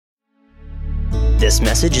This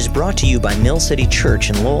message is brought to you by Mill City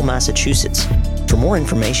Church in Lowell, Massachusetts. For more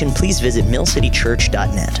information, please visit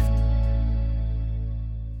millcitychurch.net.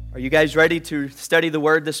 Are you guys ready to study the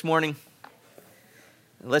Word this morning?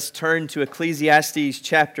 Let's turn to Ecclesiastes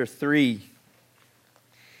chapter 3.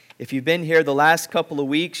 If you've been here the last couple of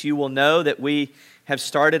weeks, you will know that we have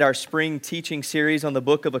started our spring teaching series on the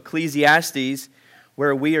book of Ecclesiastes,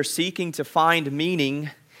 where we are seeking to find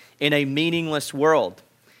meaning in a meaningless world.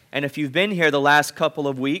 And if you've been here the last couple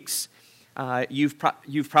of weeks, you've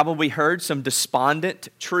probably heard some despondent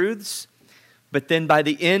truths. But then by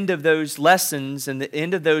the end of those lessons and the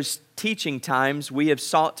end of those teaching times, we have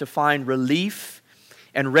sought to find relief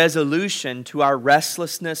and resolution to our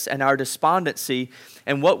restlessness and our despondency.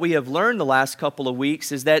 And what we have learned the last couple of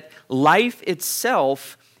weeks is that life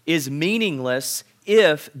itself is meaningless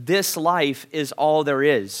if this life is all there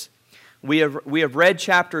is. We have read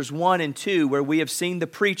chapters 1 and 2 where we have seen the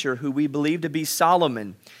preacher who we believe to be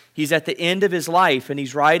Solomon. He's at the end of his life and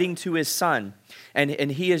he's writing to his son. And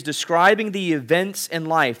he is describing the events in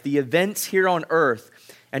life, the events here on earth.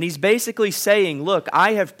 And he's basically saying, look,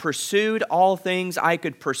 I have pursued all things I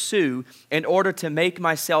could pursue in order to make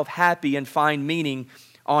myself happy and find meaning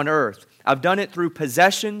on earth. I've done it through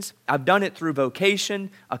possessions, I've done it through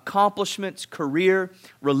vocation, accomplishments, career,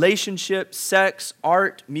 relationships, sex,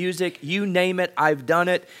 art, music, you name it, I've done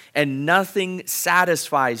it, and nothing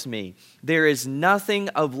satisfies me. There is nothing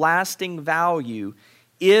of lasting value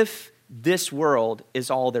if this world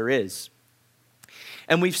is all there is.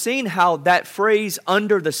 And we've seen how that phrase,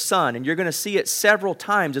 under the sun, and you're going to see it several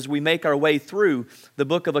times as we make our way through the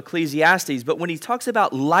book of Ecclesiastes, but when he talks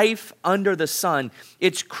about life under the sun,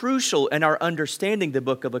 it's crucial in our understanding the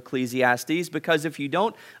book of Ecclesiastes, because if you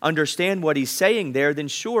don't understand what he's saying there, then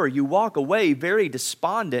sure, you walk away very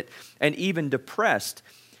despondent and even depressed.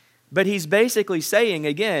 But he's basically saying,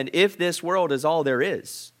 again, if this world is all there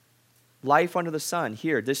is, life under the sun,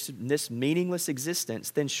 here, this meaningless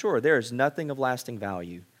existence, then sure, there is nothing of lasting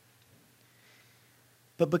value.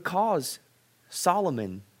 But because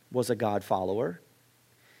Solomon was a God follower,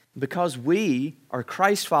 because we are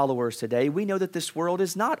Christ followers today, we know that this world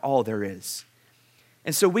is not all there is.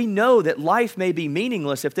 And so we know that life may be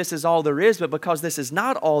meaningless if this is all there is, but because this is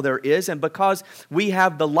not all there is, and because we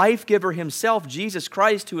have the life giver himself, Jesus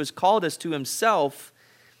Christ, who has called us to himself,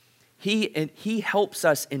 He helps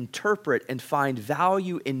us interpret and find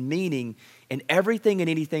value and meaning in everything and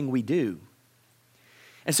anything we do.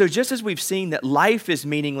 And so just as we've seen that life is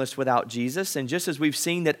meaningless without Jesus, and just as we've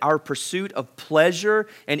seen that our pursuit of pleasure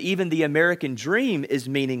and even the American dream is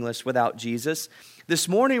meaningless without Jesus, this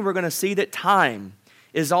morning we're going to see that time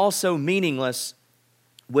is also meaningless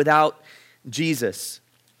without Jesus.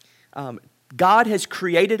 God has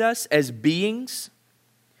created us as beings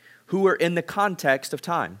who are in the context of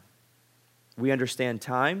time. We understand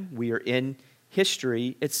time, we are in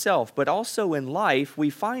history itself, but also in life,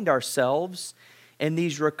 we find ourselves in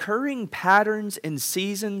these recurring patterns and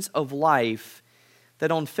seasons of life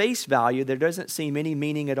that on face value, there doesn't seem any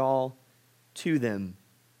meaning at all to them.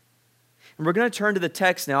 And we're going to turn to the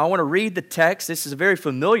text now. I want to read the text. This is a very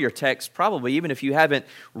familiar text, probably, even if you haven't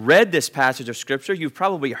read this passage of Scripture. You've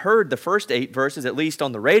probably heard the first 8 verses, at least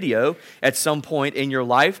on the radio, at some point in your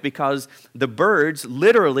life, because the Byrds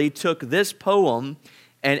literally took this poem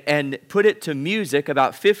and put it to music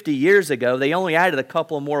about 50 years ago. They only added a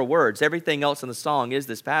couple more words. Everything else in the song is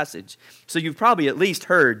this passage. So you've probably at least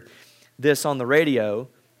heard this on the radio.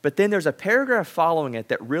 But then there's a paragraph following it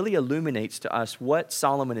that really illuminates to us what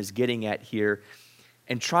Solomon is getting at here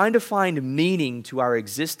and trying to find meaning to our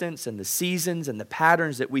existence and the seasons and the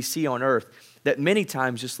patterns that we see on earth that many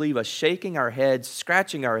times just leave us shaking our heads,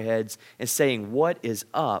 scratching our heads, and saying, what is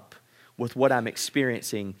up with what I'm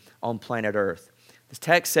experiencing on planet Earth? The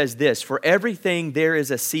text says this, for everything there is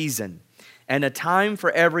a season and a time for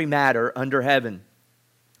every matter under heaven,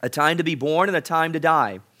 a time to be born and a time to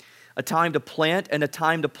die, a time to plant and a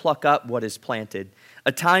time to pluck up what is planted,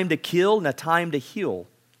 a time to kill and a time to heal,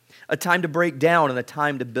 a time to break down and a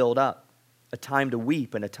time to build up, a time to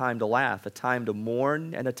weep and a time to laugh, a time to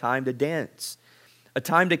mourn and a time to dance, a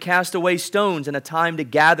time to cast away stones and a time to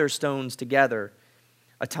gather stones together,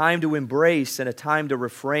 a time to embrace and a time to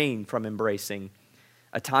refrain from embracing,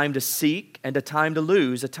 a time to seek and a time to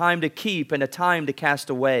lose, a time to keep and a time to cast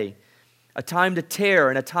away, a time to tear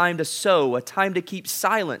and a time to sow, a time to keep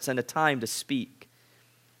silence and a time to speak,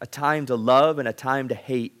 a time to love and a time to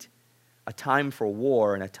hate, a time for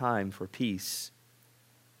war and a time for peace.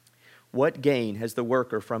 What gain has the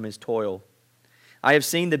worker from his toil? I have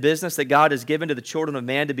seen the business that God has given to the children of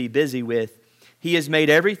man to be busy with. He has made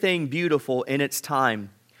everything beautiful in its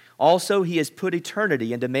time. Also, he has put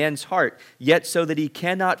eternity into man's heart, yet so that he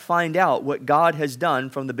cannot find out what God has done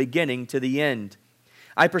from the beginning to the end.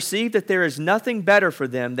 I perceive that there is nothing better for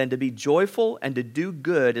them than to be joyful and to do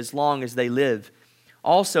good as long as they live.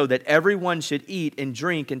 Also, that everyone should eat and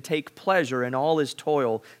drink and take pleasure in all his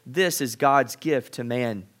toil. This is God's gift to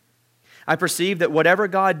man. I perceive that whatever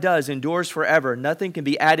God does endures forever. Nothing can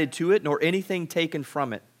be added to it, nor anything taken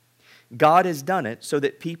from it. God has done it so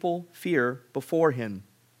that people fear before him.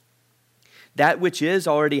 That which is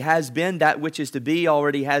already has been, that which is to be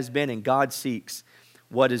already has been, and God seeks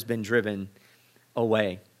what has been driven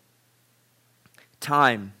away.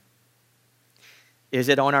 Time. Is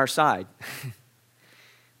it on our side?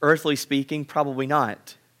 Earthly speaking, probably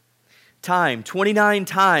not. Time, 29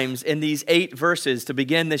 times in these 8 verses to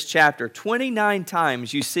begin this chapter. 29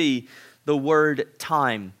 times you see the word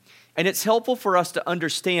time. And it's helpful for us to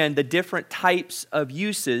understand the different types of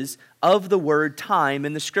uses of the word time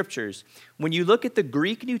in the Scriptures. When you look at the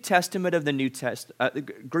Greek New Testament of the the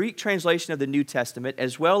Greek translation of the New Testament,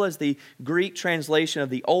 as well as the Greek translation of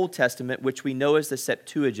the Old Testament, which we know as the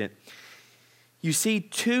Septuagint, you see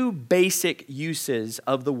 2 basic uses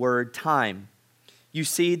of the word time. You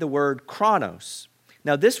see the word chronos.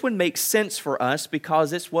 Now, this one makes sense for us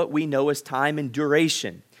because it's what we know as time and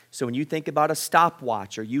duration. So when you think about a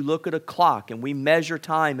stopwatch or you look at a clock and we measure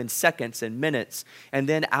time in seconds and minutes and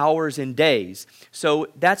then hours and days. So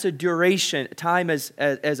that's a duration, time as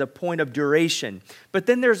a point of duration. But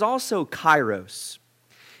then there's also kairos.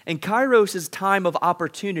 And kairos is time of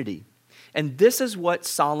opportunity. And this is what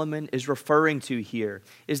Solomon is referring to here,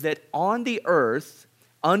 is that on the earth,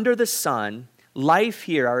 under the sun, life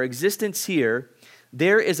here, our existence here,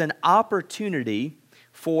 there is an opportunity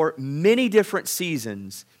for many different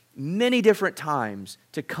seasons, many different times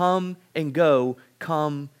to come and go,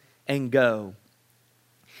 come and go.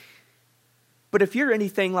 But if you're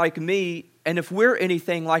anything like me, and if we're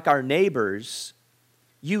anything like our neighbors,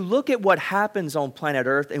 you look at what happens on planet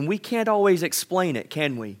Earth and we can't always explain it,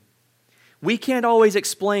 can we? We can't always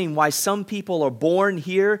explain why some people are born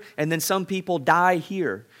here and then some people die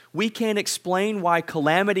here. We can't explain why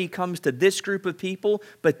calamity comes to this group of people,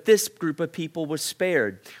 but this group of people was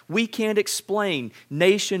spared. We can't explain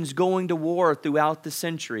nations going to war throughout the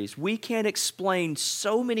centuries. We can't explain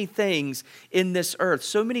so many things in this earth,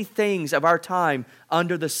 so many things of our time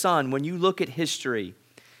under the sun when you look at history.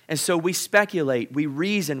 And so we speculate, we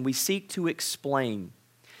reason, we seek to explain.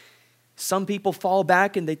 Some people fall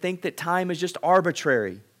back and they think that time is just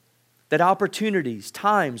arbitrary, that opportunities,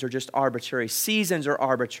 times are just arbitrary, seasons are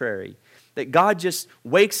arbitrary, that God just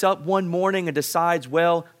wakes up one morning and decides,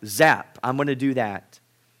 well, zap, I'm going to do that.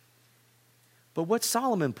 But what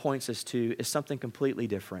Solomon points us to is something completely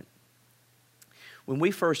different. When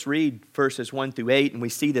we first read verses 1 through 8 and we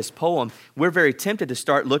see this poem, we're very tempted to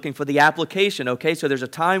start looking for the application. Okay, so there's a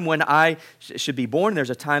time when I should be born.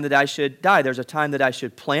 There's a time that I should die. There's a time that I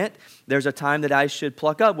should plant. There's a time that I should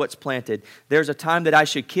pluck up what's planted. There's a time that I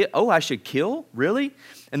should kill. Oh, I should kill? Really?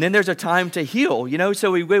 And then there's a time to heal.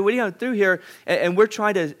 So we go through here and we're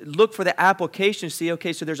trying to look for the application, see,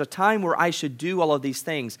 okay, so there's a time where I should do all of these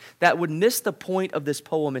things. That would miss the point of this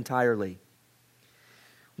poem entirely.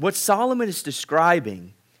 What Solomon is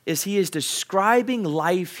describing is he is describing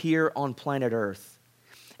life here on planet Earth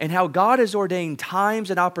and how God has ordained times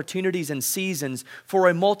and opportunities and seasons for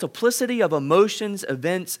a multiplicity of emotions,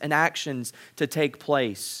 events, and actions to take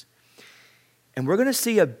place. And we're going to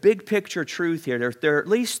see a big picture truth here. There are at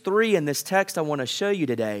least 3 in this text I want to show you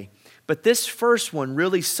today. But this first one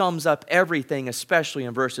really sums up everything, especially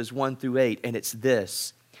in verses 1 through 8, and it's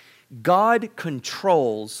this. God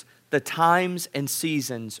controls the times and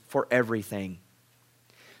seasons for everything.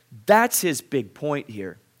 That's his big point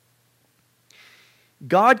here.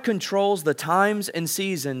 God controls the times and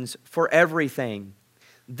seasons for everything.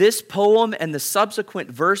 This poem and the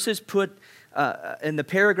subsequent verses put in the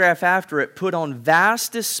paragraph after it put on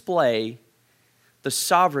vast display the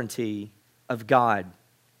sovereignty of God.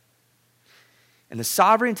 And the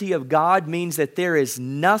sovereignty of God means that there is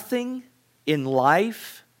nothing in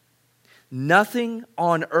life, nothing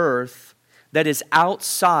on earth that is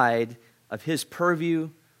outside of his purview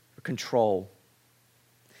or control.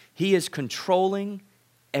 He is controlling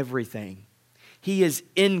everything. He is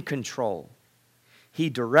in control. He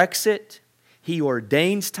directs it. He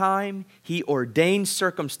ordains time. He ordains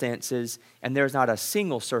circumstances. And there's not a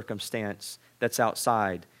single circumstance that's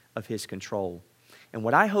outside of his control. And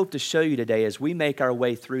what I hope to show you today as we make our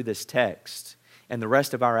way through this text and the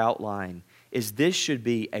rest of our outline is this should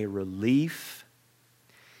be a relief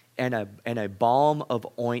and a balm of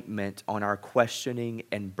ointment on our questioning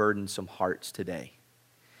and burdensome hearts today.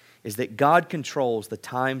 is that God controls the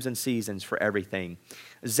times and seasons for everything.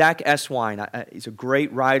 Zach Eswine, he's a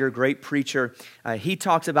great writer, great preacher. He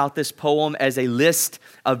talks about this poem as a list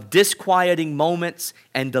of disquieting moments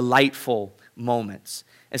and delightful moments.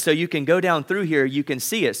 And so you can go down through here, you can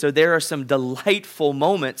see it. So there are some delightful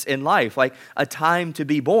moments in life, like a time to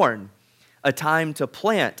be born, a time to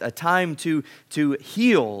plant, a time to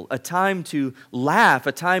heal, a time to laugh,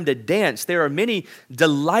 a time to dance. There are many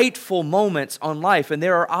delightful moments on life, and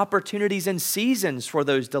there are opportunities and seasons for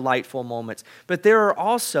those delightful moments. But there are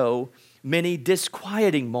also many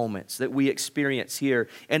disquieting moments that we experience here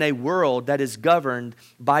in a world that is governed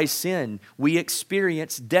by sin. We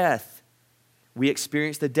experience death. We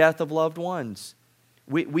experience the death of loved ones.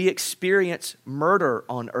 We experience murder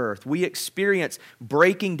on earth. We experience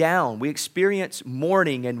breaking down. We experience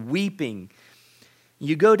mourning and weeping.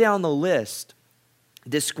 You go down the list,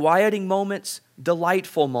 disquieting moments,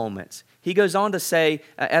 delightful moments. He goes on to say,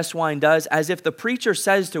 Eswine does, as if the preacher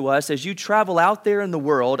says to us, as you travel out there in the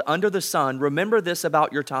world under the sun, remember this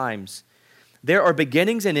about your times. There are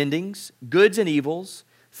beginnings and endings, goods and evils,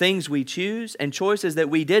 things we choose, and choices that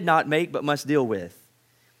we did not make but must deal with.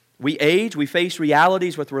 We age, we face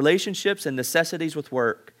realities with relationships and necessities with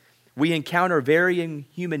work. We encounter varying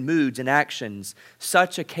human moods and actions.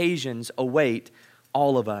 Such occasions await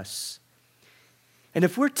all of us. And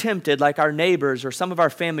if we're tempted, like our neighbors or some of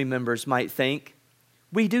our family members might think,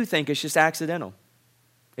 we do think it's just accidental.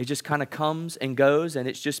 It just kind of comes and goes, and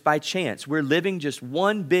it's just by chance. We're living just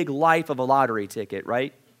one big life of a lottery ticket,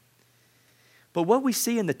 right? But what we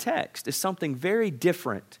see in the text is something very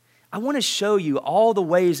different. I want to show you all the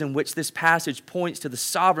ways in which this passage points to the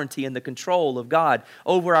sovereignty and the control of God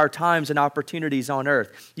over our times and opportunities on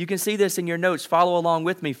earth. You can see this in your notes. Follow along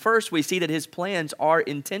with me. First, we see that His plans are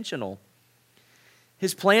intentional.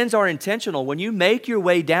 His plans are intentional. When you make your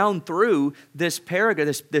way down through this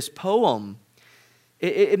paragraph, this poem,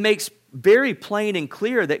 it makes very plain and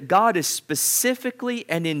clear that God is specifically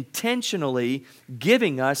and intentionally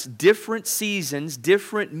giving us different seasons,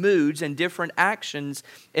 different moods, and different actions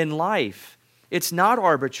in life. It's not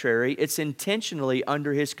arbitrary. It's intentionally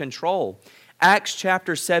under His control. Acts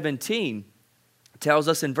chapter 17 tells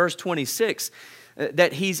us in verse 26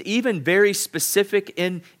 that He's even very specific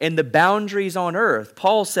in the boundaries on earth.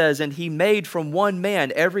 Paul says, and He made from one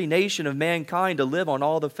man every nation of mankind to live on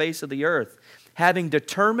all the face of the earth, having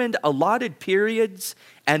determined allotted periods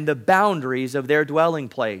and the boundaries of their dwelling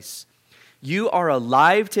place. You are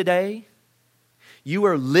alive today. You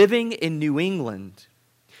are living in New England.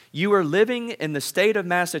 You are living in the state of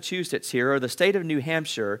Massachusetts here, or the state of New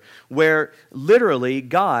Hampshire, where literally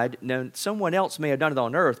God, now someone else may have done it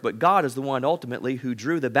on earth, but God is the one ultimately who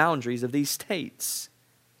drew the boundaries of these states.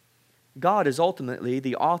 God is ultimately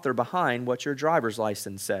the author behind what your driver's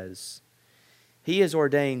license says. He has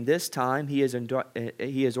ordained this time, He has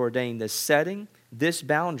ordained this setting, this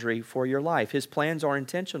boundary for your life. His plans are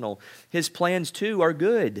intentional. His plans too are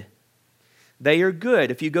good. They are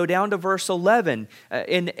good. If you go down to verse 11,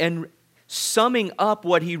 in summing up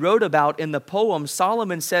what he wrote about in the poem,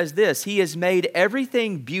 Solomon says this: He has made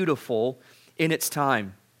everything beautiful in its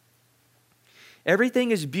time.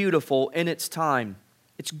 Everything is beautiful in its time.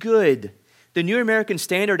 It's good. The New American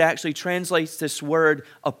Standard actually translates this word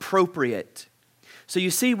appropriate. So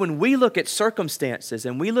you see, when we look at circumstances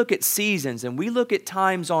and we look at seasons and we look at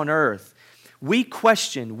times on earth, we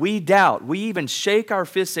question, we doubt, we even shake our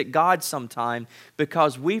fists at God sometime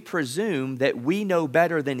because we presume that we know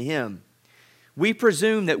better than Him. We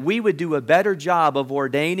presume that we would do a better job of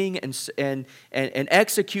ordaining and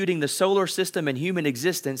executing the solar system and human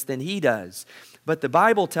existence than He does. But the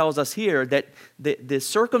Bible tells us here that the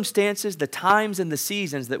circumstances, the times, and the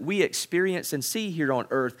seasons that we experience and see here on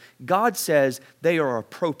earth, God says they are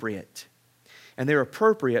appropriate. And they're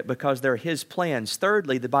appropriate because they're His plans.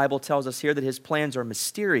 Thirdly, the Bible tells us here that His plans are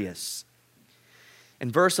mysterious. In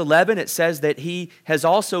verse 11, it says that He has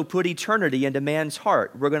also put eternity into man's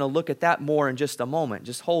heart. We're going to look at that more in just a moment.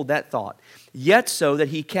 Just hold that thought. Yet so that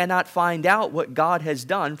he cannot find out what God has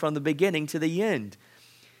done from the beginning to the end.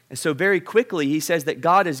 And so very quickly, he says that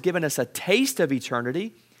God has given us a taste of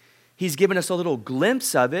eternity. He's given us a little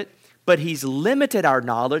glimpse of it, but He's limited our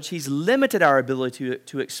knowledge. He's limited our ability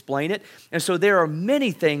to explain it. And so there are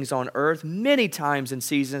many things on earth, many times and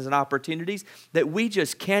seasons and opportunities that we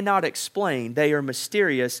just cannot explain. They are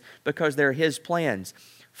mysterious because they're His plans.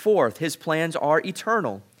 Fourth, His plans are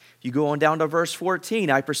eternal. You go on down to verse 14.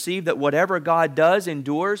 I perceive that whatever God does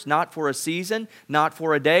endures, not for a season, not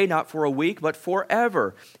for a day, not for a week, but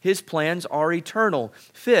forever. His plans are eternal.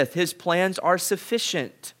 Fifth, His plans are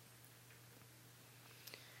sufficient.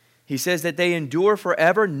 He says that they endure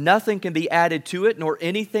forever. Nothing can be added to it, nor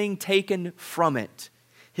anything taken from it.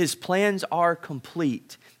 His plans are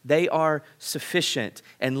complete. They are sufficient.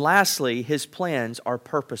 And lastly, His plans are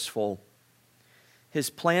purposeful. His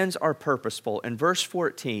plans are purposeful. In verse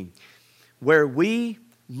 14, where we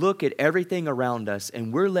look at everything around us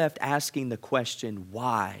and we're left asking the question,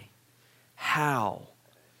 why? How?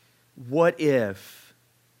 What if?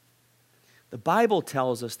 The Bible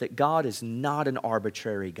tells us that God is not an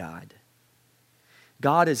arbitrary God.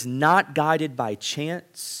 God is not guided by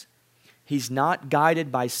chance. He's not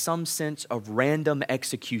guided by some sense of random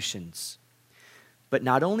executions. But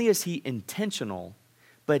not only is He intentional,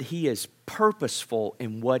 but He is purposeful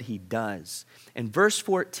in what He does. And verse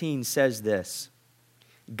 14 says this,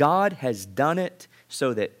 God has done it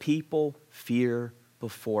so that people fear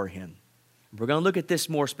before Him. We're going to look at this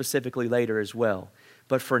more specifically later as well.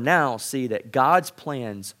 But for now, see that God's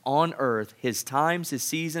plans on earth, His times, His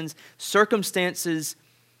seasons, circumstances,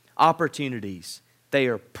 opportunities, they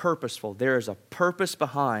are purposeful. There is a purpose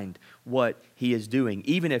behind what He is doing,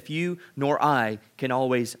 even if you nor I can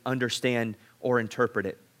always understand or interpret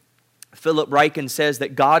it. Philip Ryken says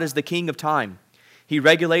that God is the king of time. He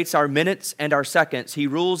regulates our minutes and our seconds. He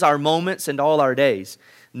rules our moments and all our days.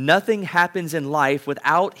 Nothing happens in life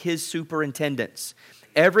without His superintendence.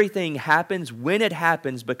 Everything happens when it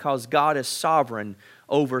happens because God is sovereign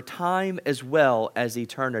over time as well as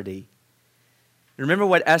eternity. Remember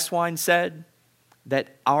what Eswine said?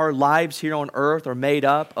 That our lives here on earth are made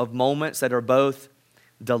up of moments that are both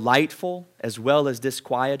delightful as well as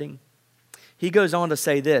disquieting. He goes on to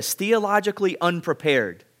say this, theologically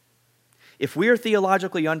unprepared. If we are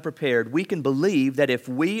theologically unprepared, we can believe that if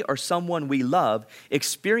we or someone we love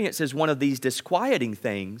experiences one of these disquieting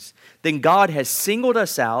things, then God has singled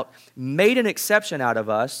us out, made an exception out of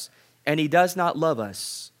us, and He does not love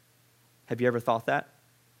us. Have you ever thought that?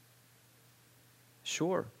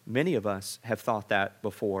 Sure, many of us have thought that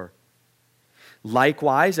before.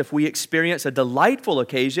 Likewise, if we experience a delightful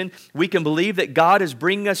occasion, we can believe that God is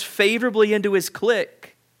bringing us favorably into His clique.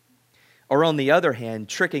 Or on the other hand,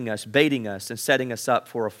 tricking us, baiting us, and setting us up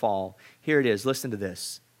for a fall. Here it is, listen to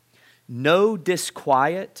this. No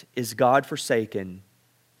disquiet is God forsaken.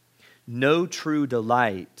 No true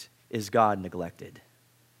delight is God neglected.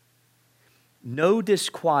 No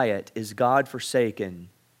disquiet is God forsaken,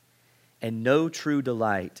 and no true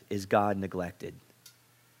delight is God neglected.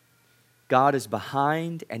 God is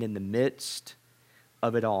behind and in the midst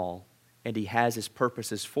of it all, and He has His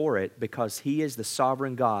purposes for it because He is the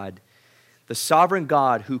sovereign God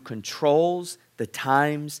who controls the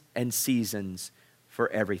times and seasons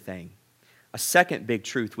for everything. A second big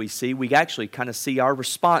truth we actually kind of see our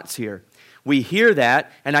response here. We hear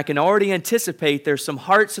that, and I can already anticipate there's some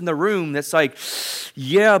hearts in the room that's like,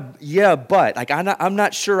 yeah, but. Like, I'm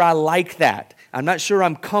not sure I like that. I'm not sure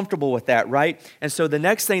I'm comfortable with that, right? And so the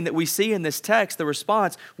next thing that we see in this text, the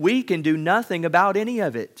response, we can do nothing about any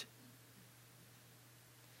of it.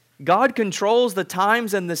 God controls the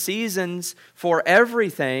times and the seasons for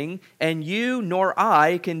everything, and you nor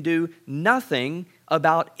I can do nothing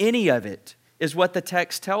about any of it, is what the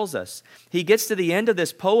text tells us. He gets to the end of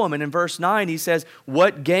this poem, and in verse 9 he says,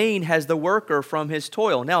 what gain has the worker from his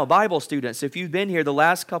toil? Now, Bible students, if you've been here the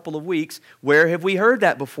last couple of weeks, where have we heard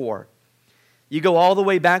that before? You go all the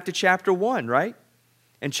way back to chapter 1, right?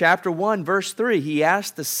 In chapter 1, verse 3, he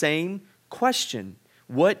asked the same question.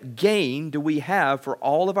 What gain do we have for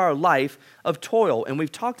all of our life of toil? And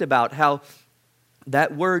we've talked about how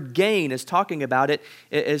that word gain is talking about it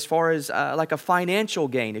as far as like a financial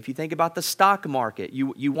gain. If you think about the stock market,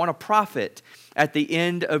 you want a profit at the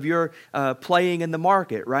end of your playing in the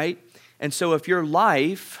market, right? And so if your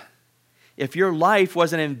life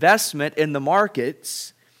was an investment in the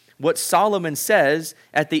markets, what Solomon says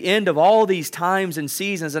at the end of all these times and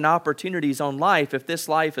seasons and opportunities on life, if this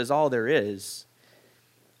life is all there is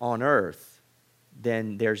on earth,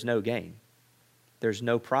 then there's no gain. There's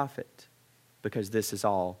no profit, because this is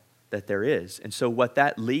all that there is. And so what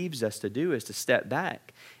that leaves us to do is to step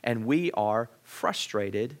back, and we are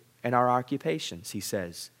frustrated in our occupations, he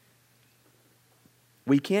says.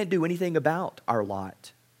 We can't do anything about our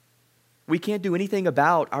lot. We can't do anything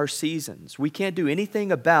about our seasons. We can't do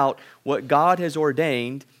anything about what God has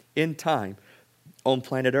ordained in time on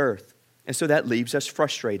planet Earth. And so that leaves us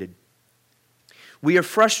frustrated. We are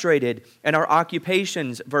frustrated in our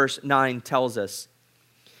occupations, verse 9 tells us.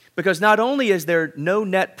 Because not only is there no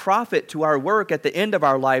net profit to our work at the end of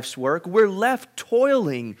our life's work, we're left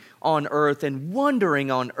toiling on earth and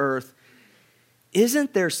wondering on earth,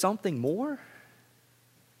 isn't there something more?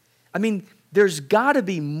 I mean, there's got to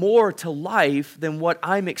be more to life than what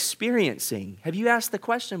I'm experiencing. Have you asked the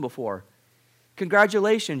question before?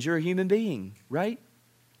 Congratulations, you're a human being, right?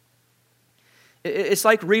 It's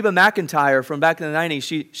like Reba McEntire from back in the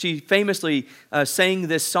 90s. She famously sang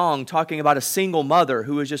this song talking about a single mother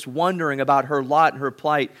who was just wondering about her lot and her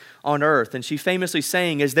plight on earth. And she famously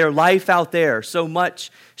sang, is there life out there? So much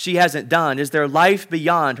she hasn't done. Is there life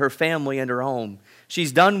beyond her family and her home?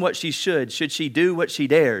 She's done what she should. Should she do what she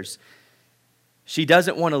dares? She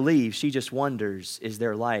doesn't want to leave. She just wonders, is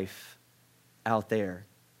there life out there?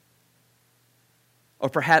 Or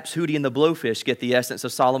perhaps Hootie and the Blowfish get the essence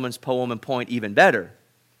of Solomon's poem and point even better.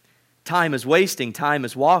 Time is wasting, time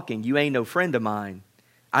is walking. You ain't no friend of mine.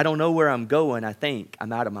 I don't know where I'm going. I think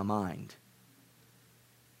I'm out of my mind.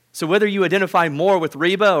 So whether you identify more with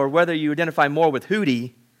Reba or whether you identify more with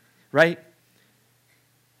Hootie, right?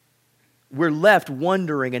 We're left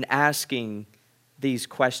wondering and asking these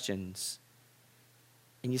questions.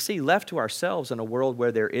 And you see, left to ourselves in a world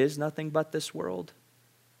where there is nothing but this world,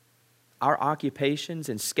 our occupations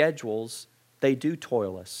and schedules, they do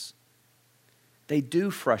toil us. They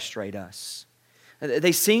do frustrate us.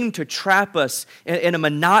 They seem to trap us in a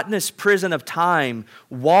monotonous prison of time,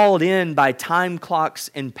 walled in by time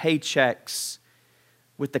clocks and paychecks,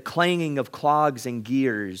 with the clanging of clogs and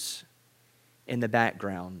gears in the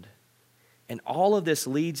background. And all of this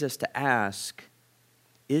leads us to ask,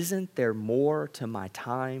 isn't there more to my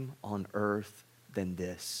time on earth than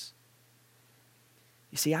this?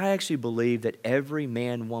 You see, I actually believe that every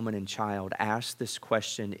man, woman, and child asks this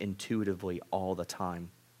question intuitively all the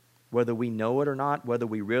time. Whether we know it or not, whether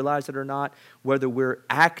we realize it or not, whether we're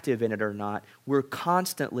active in it or not, we're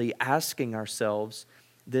constantly asking ourselves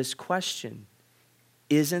this question.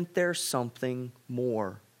 Isn't there something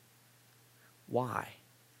more? Why?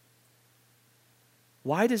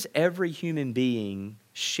 Why does every human being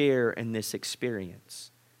share in this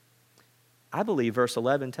experience? I believe verse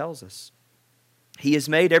 11 tells us. He has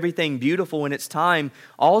made everything beautiful in its time.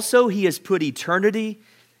 Also, He has put eternity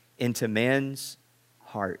into man's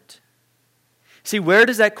heart. See, where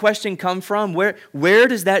does that question come from? Where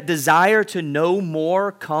does that desire to know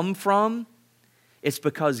more come from? It's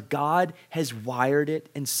because God has wired it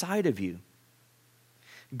inside of you.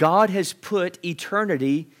 God has put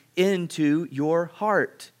eternity into your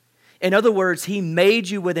heart. In other words, He made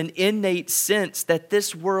you with an innate sense that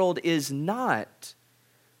this world is not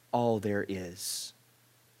all there is.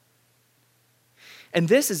 And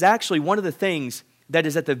this is actually one of the things that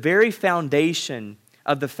is at the very foundation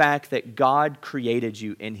of the fact that God created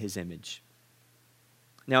you in His image.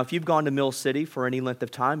 Now, if you've gone to Mill City for any length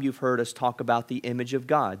of time, you've heard us talk about the image of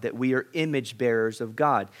God, that we are image bearers of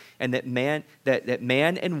God, and that man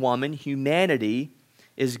and woman, humanity,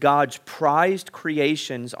 is God's prized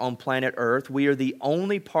creations on planet Earth. We are the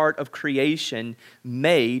only part of creation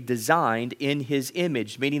made, designed in His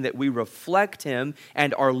image, meaning that we reflect Him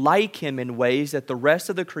and are like Him in ways that the rest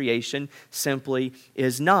of the creation simply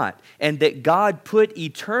is not. And that God put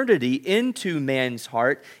eternity into man's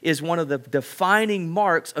heart is one of the defining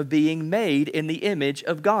marks of being made in the image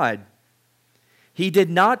of God. He did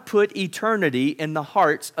not put eternity in the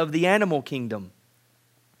hearts of the animal kingdom.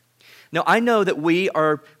 Now, I know that we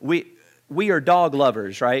are dog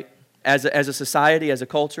lovers, right? As a society, as a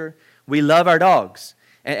culture, we love our dogs.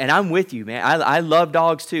 And I'm with you, man. I love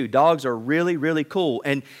dogs too. Dogs are really, really cool.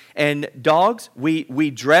 And dogs,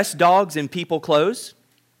 we dress dogs in people clothes.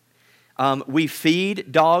 We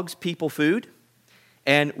feed dogs people food.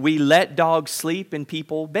 And we let dogs sleep in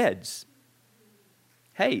people beds.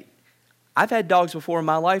 Hey, I've had dogs before in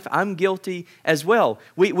my life. I'm guilty as well.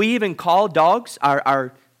 We even call dogs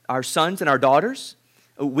our sons and our daughters.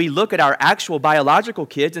 We look at our actual biological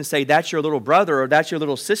kids and say, that's your little brother or that's your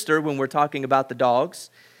little sister when we're talking about the dogs.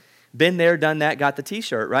 Been there, done that, got the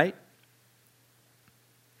t-shirt, right?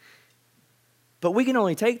 But we can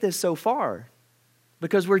only take this so far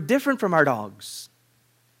because we're different from our dogs.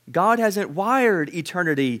 God hasn't wired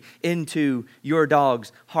eternity into your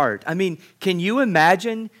dog's heart. I mean, can you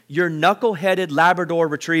imagine your knuckle-headed Labrador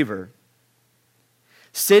retriever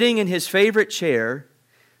sitting in his favorite chair,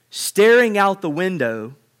 staring out the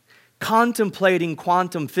window, contemplating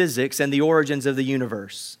quantum physics and the origins of the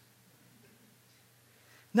universe?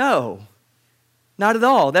 No, not at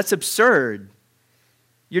all. That's absurd.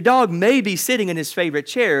 Your dog may be sitting in his favorite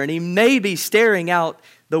chair and he may be staring out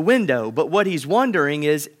the window, but what he's wondering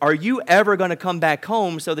is, are you ever going to come back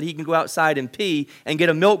home so that he can go outside and pee and get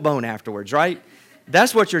a milk bone afterwards, right?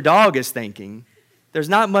 That's what your dog is thinking. There's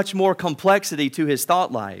not much more complexity to his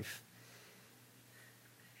thought life.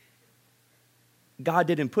 God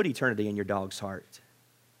didn't put eternity in your dog's heart.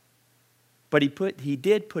 But he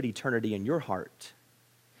did put eternity in your heart.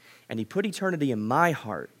 And he put eternity in my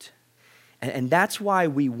heart. And that's why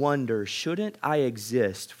we wonder, shouldn't I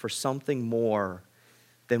exist for something more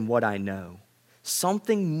than what I know?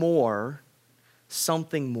 Something more,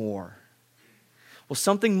 something more. Well,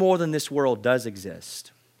 something more than this world does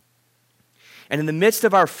exist. And in the midst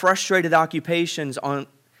of our frustrated occupations on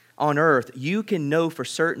earth, you can know for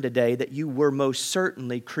certain today that you were most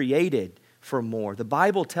certainly created for more. The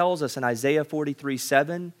Bible tells us in Isaiah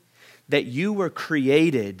 43:7 that you were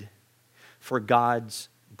created for God's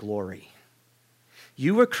glory.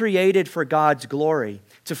 You were created for God's glory,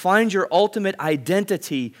 to find your ultimate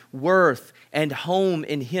identity, worth, and home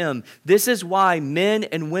in Him. This is why men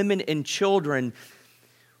and women and children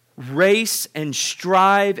race and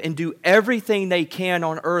strive and do everything they can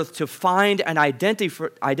on earth to find an identity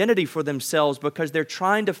for themselves, because they're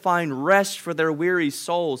trying to find rest for their weary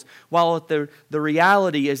souls, while the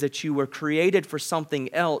reality is that you were created for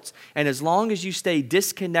something else. And as long as you stay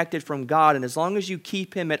disconnected from God, and as long as you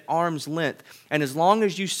keep Him at arm's length, and as long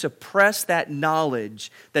as you suppress that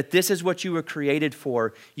knowledge that this is what you were created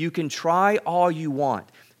for, you can try all you want.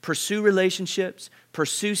 Pursue relationships,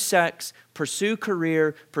 pursue sex, pursue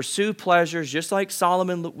career, pursue pleasures, just like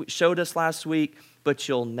Solomon showed us last week, but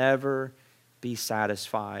you'll never be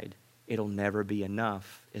satisfied. It'll never be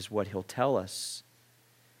enough, is what he'll tell us.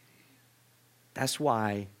 That's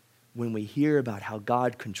why when we hear about how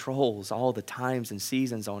God controls all the times and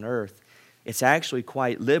seasons on earth, it's actually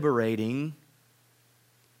quite liberating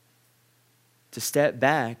to step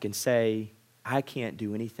back and say, I can't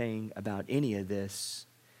do anything about any of this.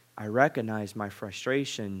 I recognize my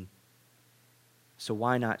frustration, so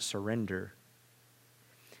why not surrender?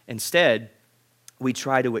 Instead, we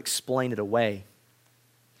try to explain it away.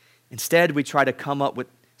 Instead, we try to come up with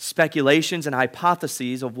speculations and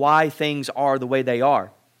hypotheses of why things are the way they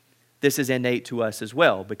are. This is innate to us as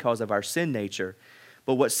well because of our sin nature.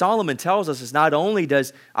 But what Solomon tells us is not only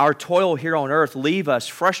does our toil here on earth leave us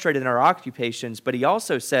frustrated in our occupations, but he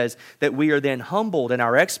also says that we are then humbled in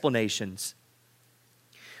our explanations.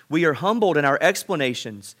 We are humbled in our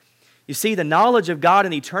explanations. You see, the knowledge of God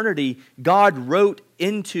in eternity, God wrote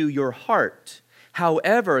into your heart.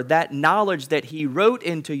 However, that knowledge that He wrote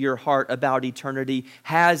into your heart about eternity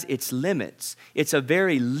has its limits. It's a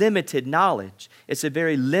very limited knowledge. It's a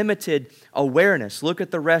very limited awareness. Look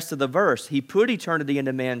at the rest of the verse. He put eternity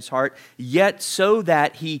into man's heart, yet so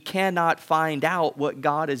that he cannot find out what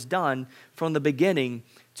God has done from the beginning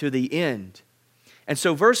to the end. And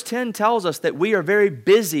so verse 10 tells us that we are very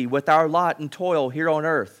busy with our lot and toil here on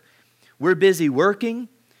earth. We're busy working.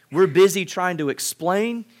 We're busy trying to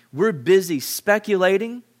explain. We're busy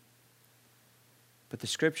speculating. But the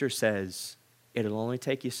Scripture says it'll only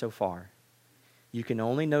take you so far. You can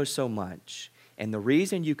only know so much. And the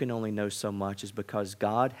reason you can only know so much is because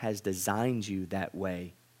God has designed you that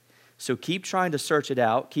way. So keep trying to search it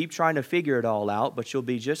out. Keep trying to figure it all out, but you'll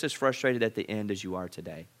be just as frustrated at the end as you are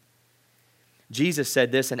today. Jesus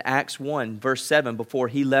said this in Acts 1, verse 7, before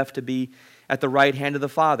He left to be at the right hand of the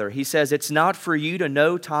Father. He says, it's not for you to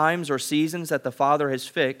know times or seasons that the Father has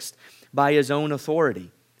fixed by His own authority.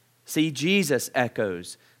 See, Jesus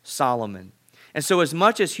echoes Solomon. And so as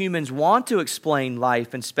much as humans want to explain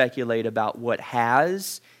life and speculate about what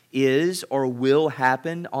has, is, or will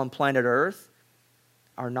happen on planet Earth,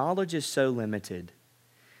 our knowledge is so limited.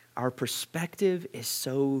 Our perspective is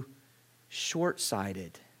so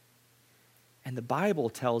short-sighted. And the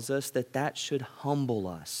Bible tells us that that should humble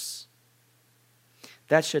us.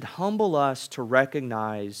 That should humble us to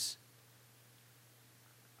recognize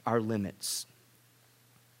our limits,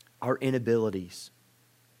 our inabilities,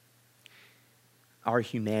 our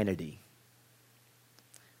humanity.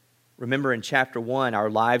 Remember in chapter 1,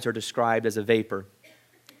 our lives are described as a vapor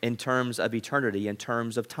in terms of eternity, in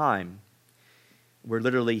terms of time. We're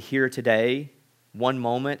literally here today, one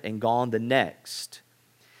moment, and gone the next.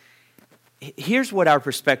 Here's what our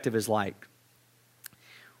perspective is like.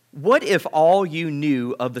 What if all you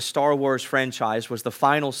knew of the Star Wars franchise was the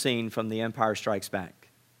final scene from The Empire Strikes Back?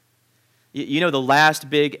 You know the last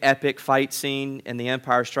big epic fight scene in The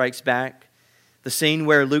Empire Strikes Back? The scene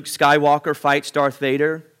where Luke Skywalker fights Darth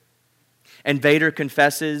Vader, and Vader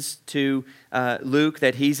confesses to Luke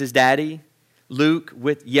that he's his daddy. Luke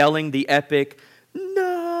with yelling the epic,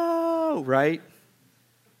 "No!" right?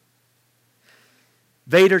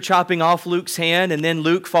 Vader chopping off Luke's hand, and then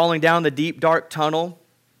Luke falling down the deep, dark tunnel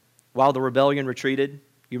while the rebellion retreated.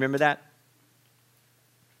 You remember that?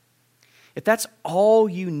 If that's all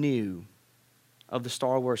you knew of the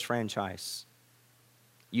Star Wars franchise,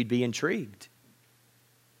 you'd be intrigued.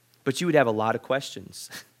 But you would have a lot of questions.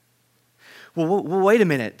 well, wait a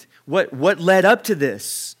minute. What led up to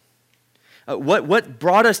this? What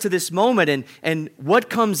brought us to this moment, and what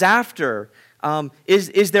comes after?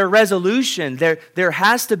 Is there resolution? There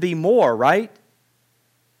has to be more, right?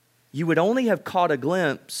 You would only have caught a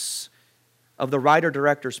glimpse of the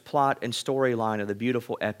writer-director's plot and storyline of the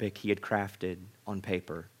beautiful epic he had crafted on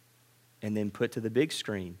paper and then put to the big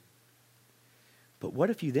screen. But what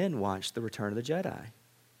if you then watched The Return of the Jedi?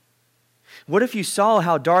 What if you saw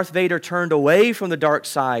how Darth Vader turned away from the dark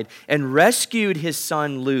side and rescued his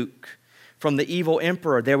son Luke from the evil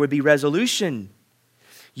emperor? There would be resolution.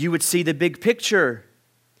 You would see the big picture.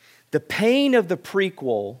 The pain of the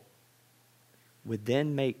prequel would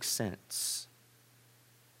then make sense.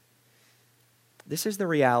 This is the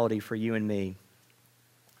reality for you and me.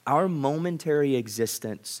 Our momentary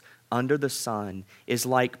existence under the sun is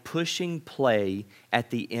like pushing play at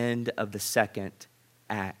the end of the second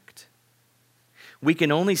act. We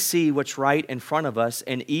can only see what's right in front of us,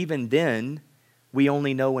 and even then, we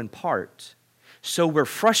only know in part. So we're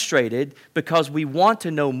frustrated because we want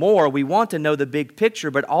to know more. We want to know the big picture,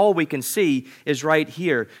 but all we can see is right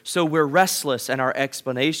here. So we're restless in our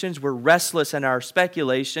explanations. We're restless in our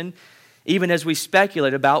speculation, even as we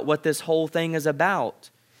speculate about what this whole thing is about.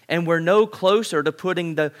 And we're no closer to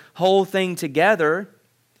putting the whole thing together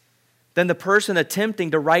than the person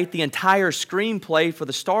attempting to write the entire screenplay for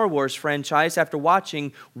the Star Wars franchise after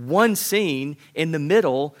watching one scene in the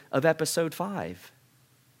middle of Episode 5.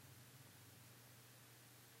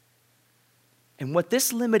 And what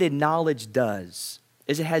this limited knowledge does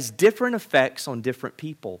is it has different effects on different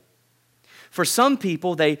people. For some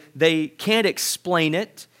people, they can't explain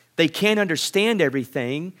it. They can't understand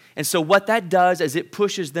everything. And so what that does is it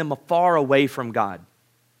pushes them far away from God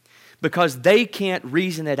because they can't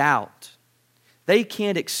reason it out. They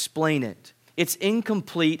can't explain it. It's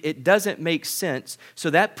incomplete. It doesn't make sense. So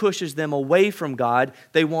that pushes them away from God.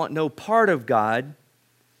 They want no part of God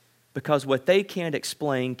because what they can't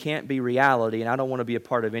explain can't be reality, and I don't want to be a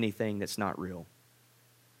part of anything that's not real.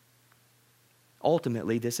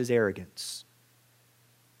 Ultimately, this is arrogance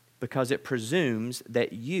because it presumes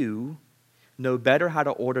that you know better how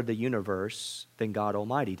to order the universe than God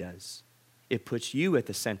Almighty does. It puts you at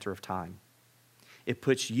the center of time. It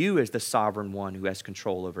puts you as the sovereign one who has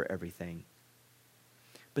control over everything.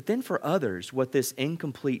 But then for others, what this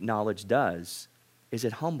incomplete knowledge does is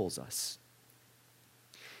it humbles us.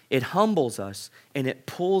 It humbles us and it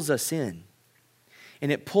pulls us in.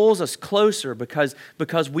 And it pulls us closer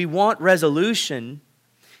because we want resolution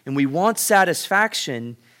and we want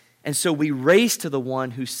satisfaction. And so we race to the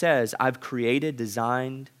one who says, I've created,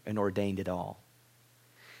 designed, and ordained it all.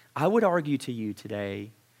 I would argue to you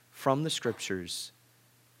today from the Scriptures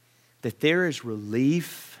that there is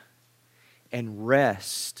relief and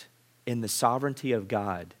rest in the sovereignty of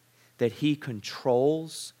God, that He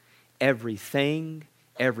controls everything,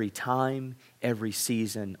 every time, every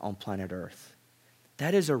season on planet Earth.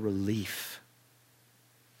 That is a relief.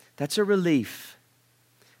 That's a relief.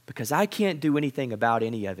 Because I can't do anything about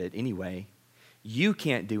any of it anyway. You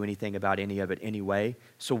can't do anything about any of it anyway.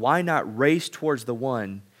 So why not race towards the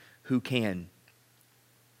one who can?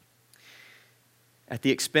 At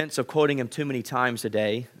the expense of quoting him too many times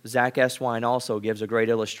today, Zach Eswine also gives a great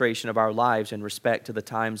illustration of our lives in respect to the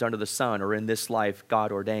times under the sun or in this life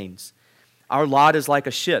God ordains. Our lot is like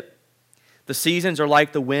a ship. The seasons are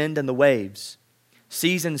like the wind and the waves.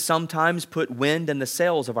 Seasons sometimes put wind in the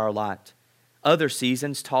sails of our lot. Other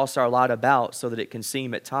seasons toss our lot about so that it can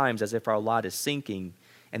seem at times as if our lot is sinking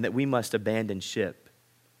and that we must abandon ship.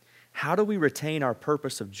 How do we retain our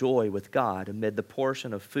purpose of joy with God amid the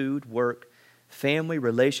portion of food, work, family,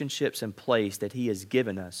 relationships, and place that He has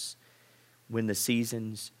given us when the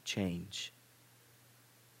seasons change?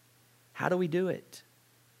 How do we do it?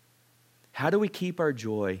 How do we keep our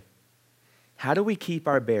joy? How do we keep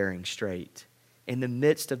our bearing straight in the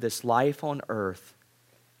midst of this life on earth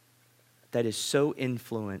that is so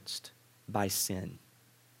influenced by sin?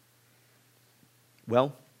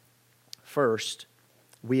 Well, first,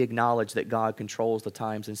 we acknowledge that God controls the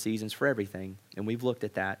times and seasons for everything, and we've looked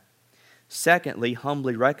at that. Secondly,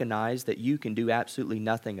 humbly recognize that you can do absolutely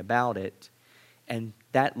nothing about it, and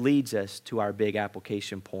that leads us to our big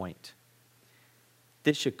application point.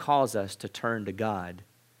 This should cause us to turn to God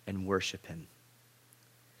and worship Him.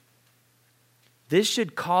 This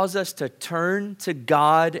should cause us to turn to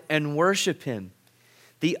God and worship Him.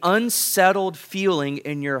 The unsettled feeling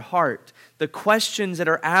in your heart, the questions that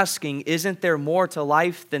are asking, isn't there more to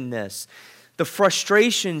life than this? The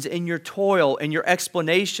frustrations in your toil and your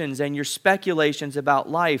explanations and your speculations about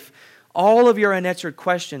life, all of your unanswered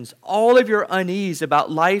questions, all of your unease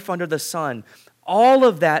about life under the sun, All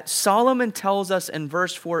of that, Solomon tells us in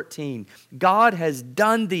verse 14, God has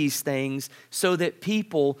done these things so that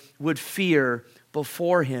people would fear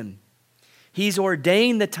before Him. He's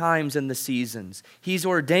ordained the times and the seasons. He's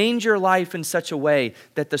ordained your life in such a way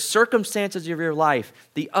that the circumstances of your life,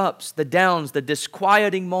 the ups, the downs, the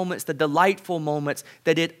disquieting moments, the delightful moments,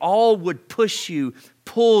 that it all would push you,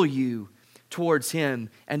 pull you towards Him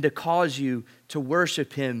and to cause you to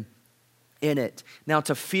worship Him in it. Now,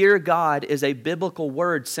 to fear God is a biblical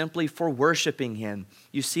word simply for worshiping Him.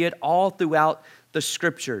 You see it all throughout the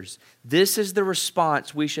Scriptures. This is the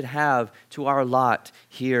response we should have to our lot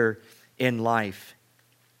here in life.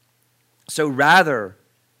 So rather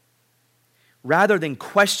than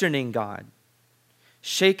questioning God,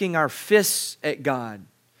 shaking our fists at God,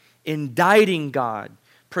 indicting God,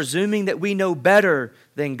 presuming that we know better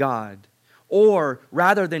than God, or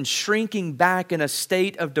rather than shrinking back in a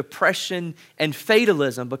state of depression and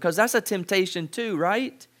fatalism, because that's a temptation too,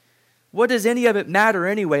 right? What does any of it matter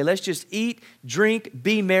anyway? Let's just eat, drink,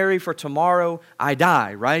 be merry, for tomorrow I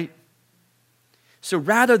die, right? So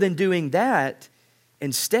rather than doing that,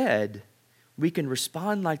 instead, we can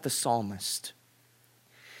respond like the psalmist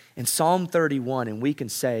in Psalm 31, and we can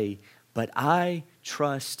say, "But I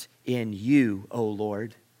trust in you, O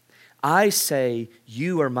Lord. I say,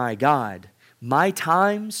 you are my God. My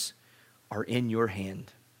times are in your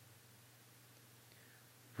hand."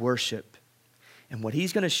 Worship. And what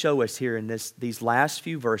he's going to show us here in these last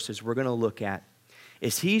few verses we're going to look at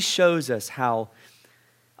is he shows us how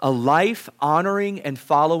a life honoring and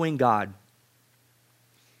following God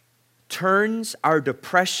turns our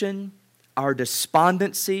depression, our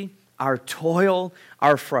despondency, our toil,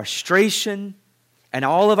 our frustration, and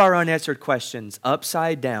all of our unanswered questions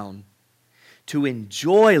upside down to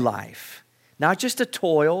enjoy life. Not just to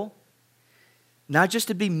toil, not just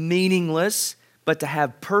to be meaningless, but to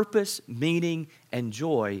have purpose, meaning, and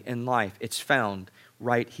joy in life. It's found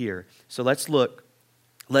right here. So let's look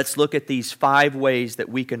at these 5 ways that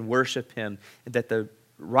we can worship Him, that the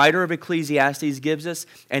writer of Ecclesiastes gives us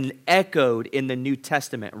and echoed in the New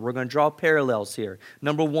Testament. We're going to draw parallels here.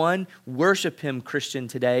 Number 1, worship Him, Christian,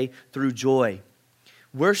 today through joy.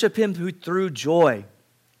 Worship Him through joy.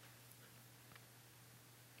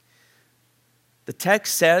 The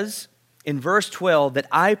text says in verse 12 that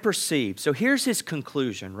I perceive. So here's his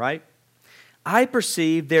conclusion, right? I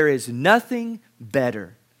perceive there is nothing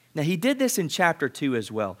better. Now, he did this in chapter 2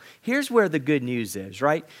 as well. Here's where the good news is,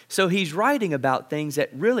 right? So he's writing about things that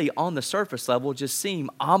really on the surface level just seem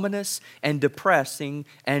ominous and depressing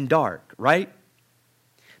and dark, right?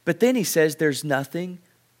 But then he says there's nothing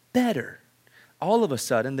better. All of a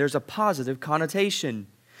sudden, there's a positive connotation.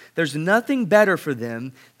 There's nothing better for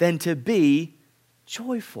them than to be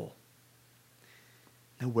joyful.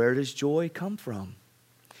 Now, where does joy come from?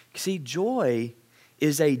 See, joy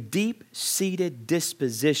is a deep-seated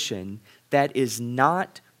disposition that is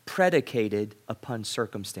not predicated upon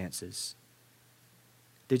circumstances.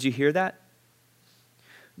 Did you hear that?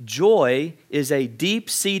 Joy is a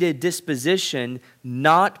deep-seated disposition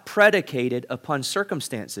not predicated upon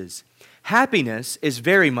circumstances. Happiness is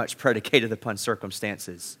very much predicated upon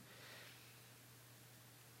circumstances.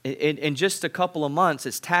 In just a couple of months,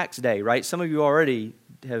 it's tax day, right? Some of you already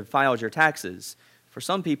have filed your taxes. For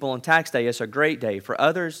some people on tax day, it's a great day. For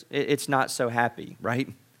others, it's not so happy, right?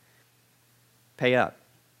 Pay up.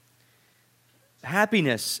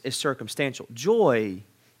 Happiness is circumstantial. Joy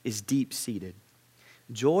is deep-seated.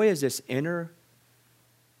 Joy is this inner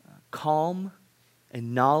calm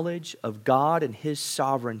and knowledge of God and His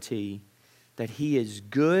sovereignty, that He is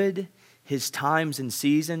good, His times and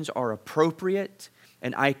seasons are appropriate,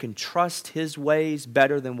 and I can trust His ways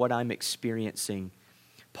better than what I'm experiencing.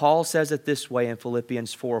 Paul says it this way in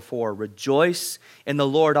Philippians 4:4, rejoice in the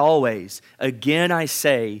Lord always. Again I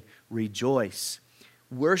say, rejoice.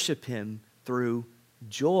 Worship Him through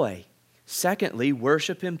joy. Secondly,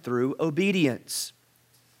 worship Him through obedience.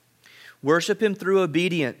 Worship Him through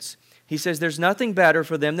obedience. He says there's nothing better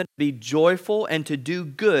for them than to be joyful and to do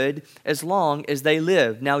good as long as they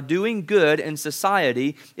live. Now, doing good in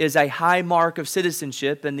society is a high mark of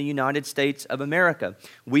citizenship in the United States of America.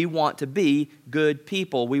 We want to be good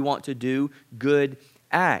people. We want to do good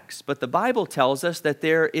acts. But the Bible tells us that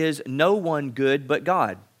there is no one good but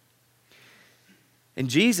God. And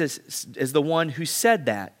Jesus is the one who said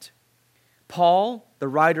that. Paul, the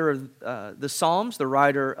writer of the Psalms, the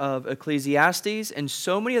writer of Ecclesiastes, and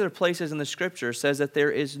so many other places in the Scripture says that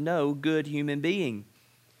there is no good human being.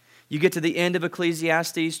 You get to the end of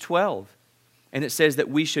Ecclesiastes 12, and it says that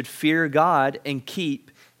we should fear God and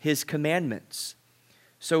keep His commandments.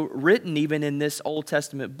 So written even in this Old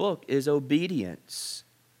Testament book is obedience.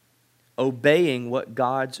 obeying what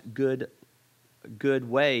God's good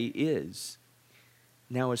way is.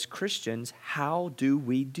 Now, as Christians, how do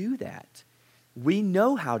we do that? We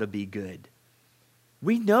know how to be good.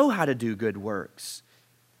 We know how to do good works.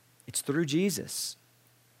 It's through Jesus.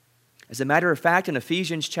 As a matter of fact, in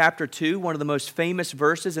Ephesians chapter 2, one of the most famous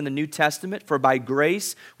verses in the New Testament, for by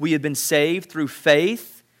grace we have been saved through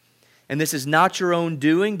faith, and this is not your own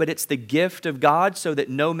doing, but it's the gift of God so that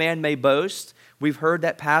no man may boast. We've heard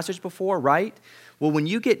that passage before, right? Well, when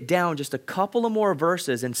you get down just a couple of more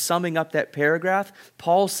verses and summing up that paragraph,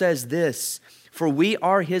 Paul says this, for we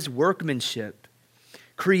are his workmanship,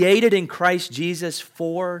 created in Christ Jesus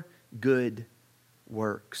for good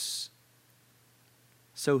works.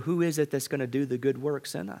 So who is it that's going to do the good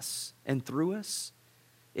works in us and through us?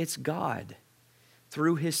 It's God,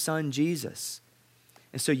 through his Son Jesus.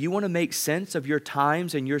 And so you want to make sense of your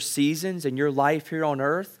times and your seasons and your life here on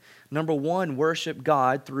earth? Number one, worship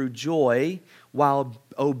God through joy while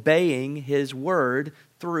obeying his word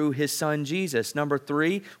through his Son Jesus. Number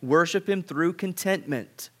three, worship him through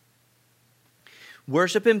contentment.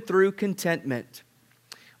 Worship him through contentment.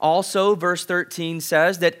 Also, verse 13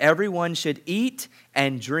 says that everyone should eat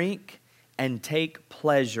and drink and take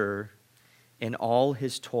pleasure in all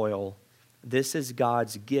his toil. This is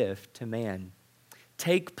God's gift to man.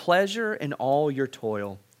 Take pleasure in all your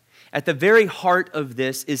toil. At the very heart of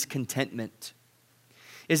this is contentment.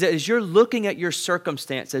 Is that as you're looking at your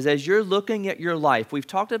circumstances, as you're looking at your life, we've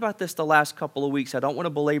talked about this the last couple of weeks, I don't want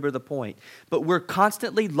to belabor the point, but we're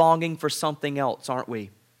constantly longing for something else, aren't we?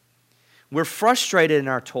 We're frustrated in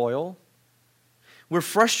our toil. We're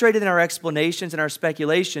frustrated in our explanations and our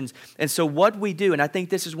speculations. And so what we do, and I think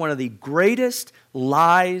this is one of the greatest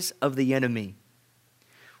lies of the enemy,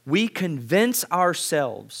 we convince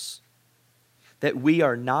ourselves that we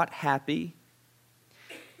are not happy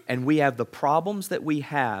and we have the problems that we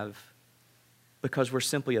have because we're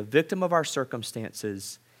simply a victim of our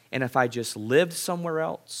circumstances. And if I just lived somewhere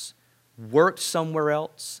else, worked somewhere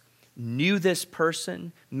else, knew this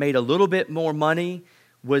person, made a little bit more money,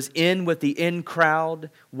 was in with the in crowd,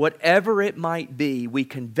 whatever it might be, we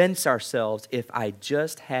convince ourselves if I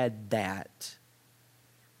just had that,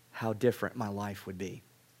 how different my life would be.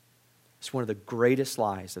 It's one of the greatest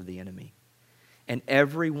lies of the enemy. And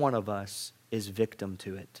every one of us is victim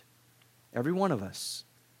to it. Every one of us.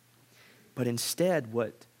 But instead,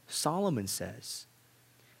 what Solomon says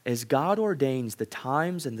is God ordains the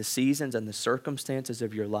times and the seasons and the circumstances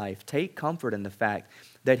of your life. Take comfort in the fact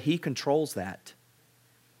that he controls that.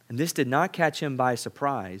 And this did not catch him by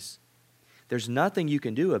surprise. There's nothing you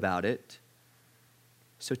can do about it.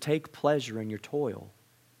 So take pleasure in your toil.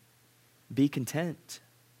 Be content.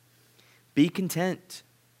 Be content.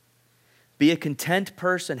 Be a content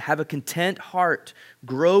person. Have a content heart.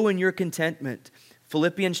 Grow in your contentment.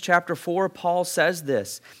 Philippians chapter 4, Paul says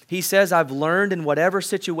this. He says, I've learned in whatever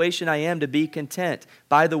situation I am to be content.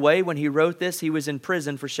 By the way, when he wrote this, he was in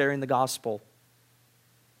prison for sharing the gospel.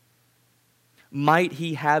 Might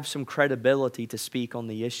he have some credibility to speak on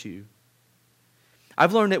the issue?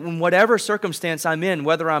 I've learned that in whatever circumstance I'm in,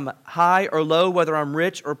 whether I'm high or low, whether I'm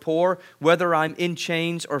rich or poor, whether I'm in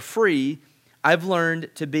chains or free, I've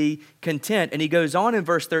learned to be content. And he goes on in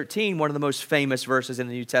verse 13, one of the most famous verses in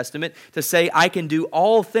the New Testament, to say, I can do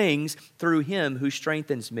all things through him who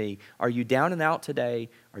strengthens me. Are you down and out today?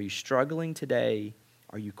 Are you struggling today?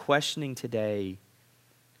 Are you questioning today?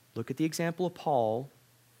 Look at the example of Paul.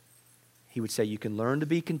 He would say you can learn to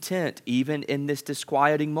be content even in this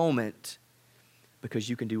disquieting moment because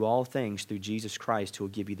you can do all things through Jesus Christ who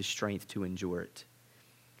will give you the strength to endure it.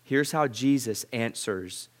 Here's how Jesus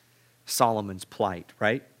answers Solomon's plight,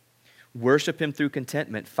 right? Worship him through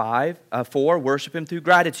contentment. 4, worship him through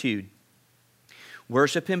gratitude.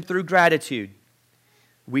 Worship him through gratitude.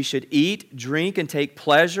 We should eat, drink, and take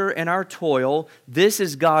pleasure in our toil. This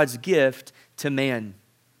is God's gift to man.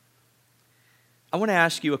 I want to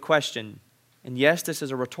ask you a question. And yes, this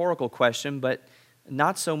is a rhetorical question, but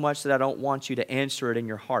not so much that I don't want you to answer it in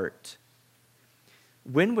your heart.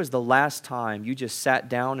 When was the last time you just sat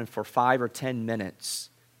down and for 5 or 10 minutes,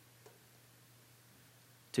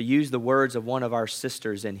 to use the words of one of our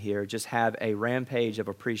sisters in here, just have a rampage of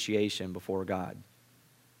appreciation before God?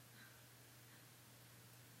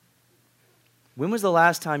 When was the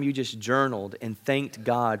last time you just journaled and thanked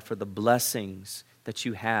God for the blessings that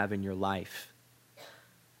you have in your life?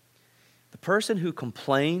 The person who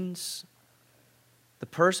complains, the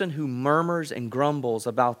person who murmurs and grumbles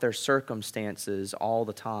about their circumstances all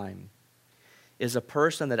the time is a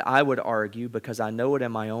person that I would argue, because I know it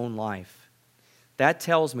in my own life, that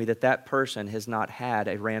tells me that that person has not had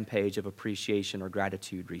a rampage of appreciation or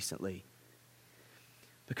gratitude recently.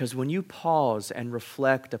 Because when you pause and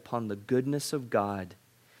reflect upon the goodness of God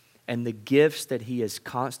and the gifts that He is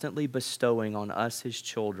constantly bestowing on us, His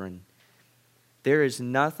children, there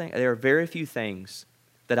are very few things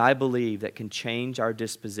that I believe that can change our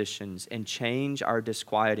dispositions and change our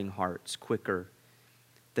disquieting hearts quicker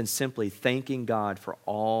than simply thanking God for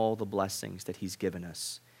all the blessings that He's given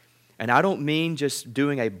us. And I don't mean just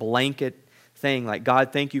doing a blanket thing like,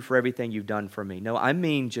 God, thank you for everything you've done for me. No, I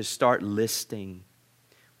mean just start listing,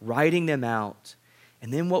 writing them out.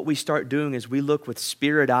 And then what we start doing is we look with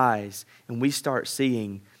spirit eyes and we start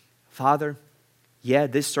seeing, Father, yeah,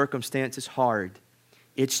 this circumstance is hard.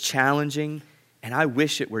 It's challenging, and I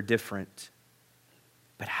wish it were different.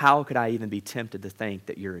 But how could I even be tempted to think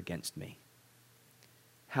that you're against me?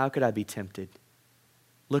 How could I be tempted?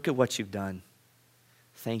 Look at what you've done.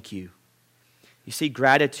 Thank you. You see,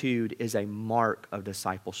 gratitude is a mark of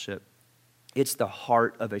discipleship. It's the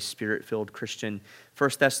heart of a Spirit-filled Christian. 1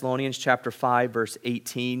 Thessalonians chapter 5, verse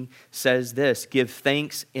 18 says this, give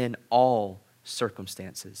thanks in all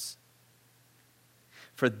circumstances.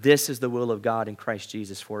 For this is the will of God in Christ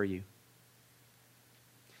Jesus for you.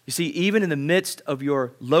 You see, even in the midst of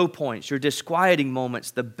your low points, your disquieting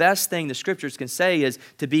moments, the best thing the Scriptures can say is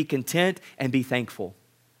to be content and be thankful.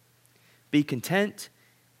 Be content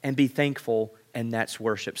and be thankful, and that's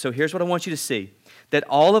worship. So here's what I want you to see. That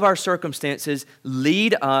all of our circumstances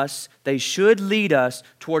lead us, they should lead us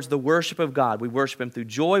towards the worship of God. We worship Him through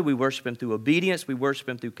joy, we worship Him through obedience, we worship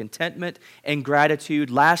Him through contentment and gratitude.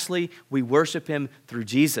 Lastly, we worship Him through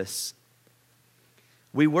Jesus.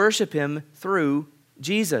 We worship Him through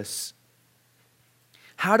Jesus.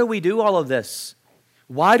 How do we do all of this?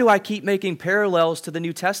 Why do I keep making parallels to the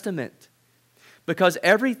New Testament? Because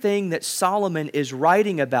everything that Solomon is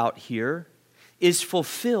writing about here is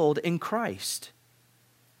fulfilled in Christ.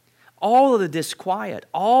 All of the disquiet,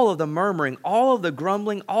 all of the murmuring, all of the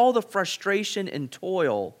grumbling, all the frustration and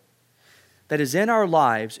toil that is in our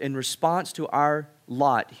lives in response to our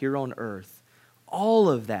lot here on earth, all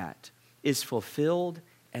of that is fulfilled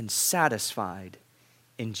and satisfied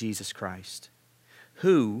in Jesus Christ,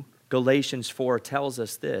 who, Galatians 4 tells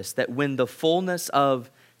us this, that when the fullness of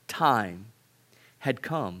time had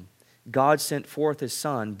come, God sent forth His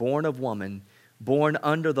Son, born of woman, born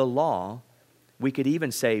under the law, we could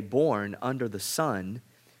even say born under the Son,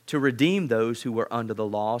 to redeem those who were under the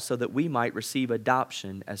law so that we might receive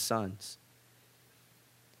adoption as sons.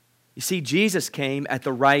 You see, Jesus came at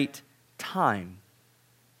the right time.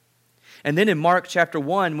 And then in Mark chapter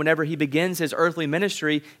 1, whenever He begins His earthly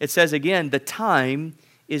ministry, it says again, the time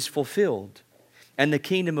is fulfilled and the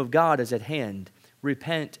kingdom of God is at hand.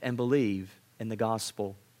 Repent and believe in the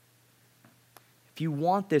gospel. If you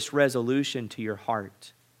want this resolution to your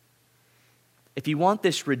heart, if you want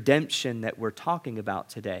this redemption that we're talking about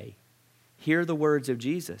today, hear the words of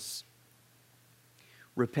Jesus.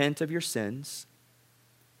 Repent of your sins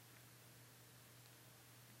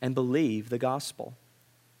and believe the gospel.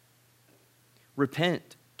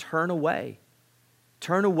 Repent, turn away.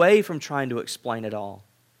 Turn away from trying to explain it all.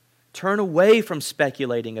 Turn away from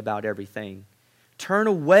speculating about everything. Turn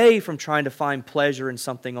away from trying to find pleasure in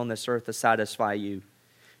something on this earth to satisfy you.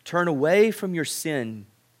 Turn away from your sin.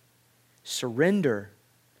 Surrender.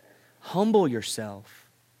 Humble yourself.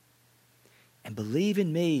 And believe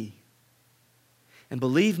in me. And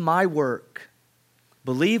believe my work.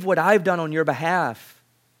 Believe what I've done on your behalf.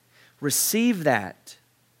 Receive that.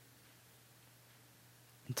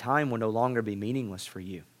 And time will no longer be meaningless for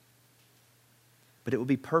you. But it will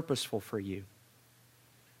be purposeful for you.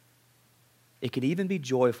 It can even be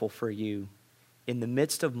joyful for you in the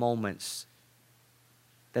midst of moments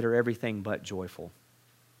that are everything but joyful.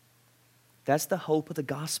 That's the hope of the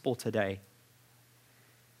gospel today.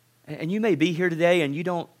 And you may be here today and you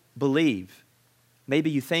don't believe.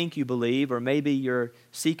 Maybe you think you believe, or maybe you're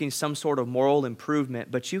seeking some sort of moral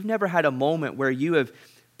improvement, but you've never had a moment where you have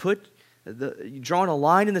drawn a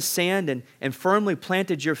line in the sand and firmly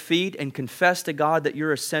planted your feet and confessed to God that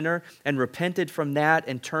you're a sinner and repented from that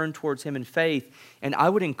and turned towards Him in faith. And I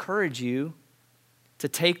would encourage you to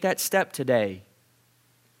take that step today.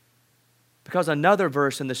 Because another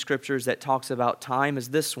verse in the Scriptures that talks about time is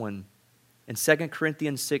this one. In 2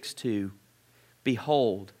 Corinthians 6:2,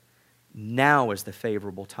 behold, now is the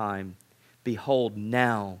favorable time. Behold,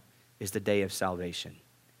 now is the day of salvation.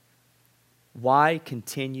 Why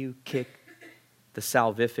continue kick the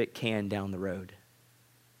salvific can down the road?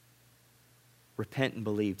 Repent and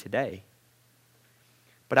believe today.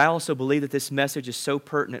 But I also believe that this message is so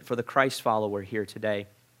pertinent for the Christ follower here today.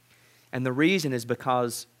 And the reason is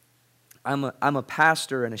because I'm a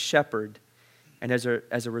pastor and a shepherd, and as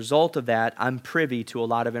a result of that, I'm privy to a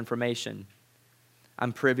lot of information.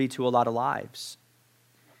 I'm privy to a lot of lives.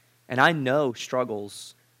 And I know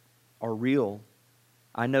struggles are real.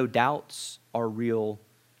 I know doubts are real.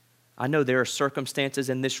 I know there are circumstances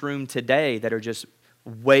in this room today that are just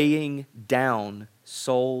weighing down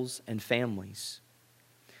souls and families.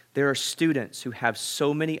 There are students who have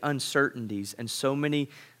so many uncertainties and so many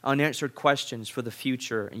unanswered questions for the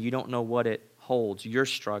future, and you don't know what it holds. You're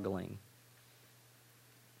struggling.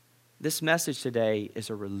 This message today is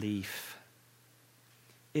a relief.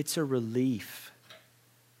 It's a relief.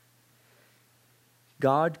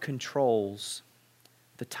 God controls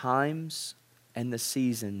the times and the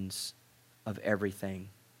seasons of everything.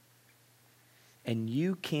 And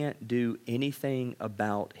you can't do anything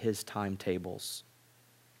about His timetables.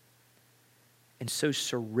 And so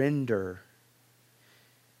surrender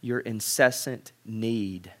your incessant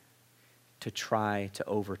need to try to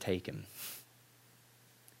overtake Him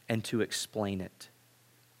and to explain it.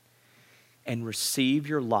 And receive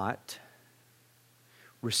your lot.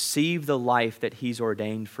 Receive the life that He's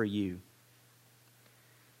ordained for you.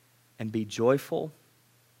 And be joyful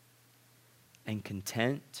and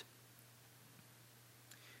content.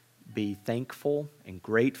 Be thankful and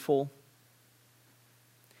grateful.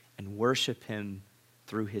 And worship Him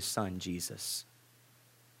through His Son, Jesus.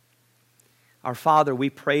 Our Father, we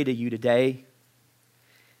pray to You today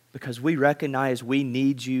because we recognize we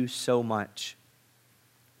need You so much.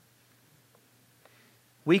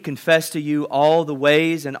 We confess to You all the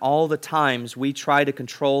ways and all the times we try to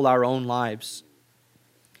control our own lives.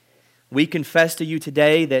 We confess to You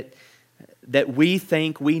today that we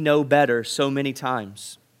think we know better so many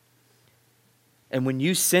times. And when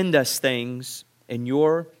You send us things in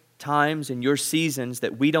Your times and Your seasons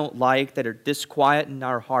that we don't like, that are disquiet in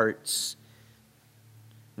our hearts,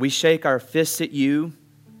 we shake our fists at You.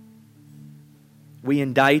 We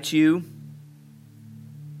indict You.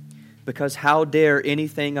 Because how dare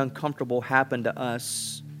anything uncomfortable happen to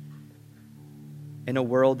us in a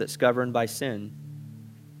world that's governed by sin?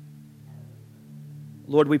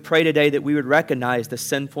 Lord, we pray today that we would recognize the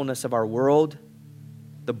sinfulness of our world,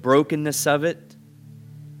 the brokenness of it,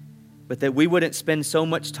 but that we wouldn't spend so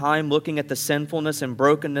much time looking at the sinfulness and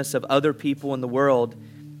brokenness of other people in the world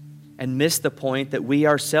and miss the point that we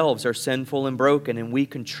ourselves are sinful and broken and we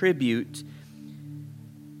contribute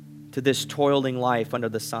to this toiling life under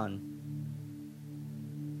the sun.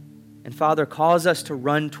 And Father, cause us to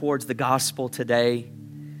run towards the gospel today.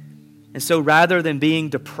 And so rather than being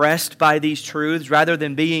depressed by these truths, rather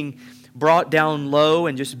than being brought down low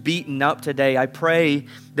and just beaten up today, I pray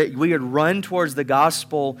that we would run towards the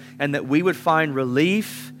gospel and that we would find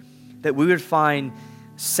relief, that we would find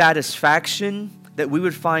satisfaction, that we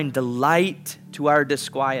would find delight to our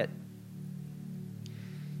disquiet.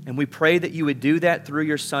 And we pray that You would do that through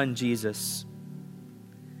Your Son, Jesus.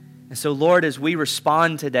 And so, Lord, as we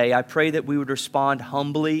respond today, I pray that we would respond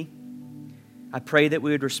humbly. I pray that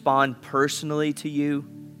we would respond personally to You.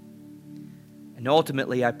 And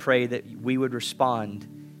ultimately, I pray that we would respond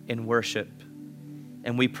in worship.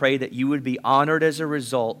 And we pray that You would be honored as a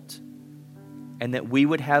result and that we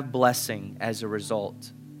would have blessing as a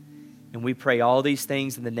result. And we pray all these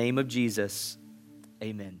things in the name of Jesus.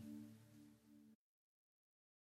 Amen.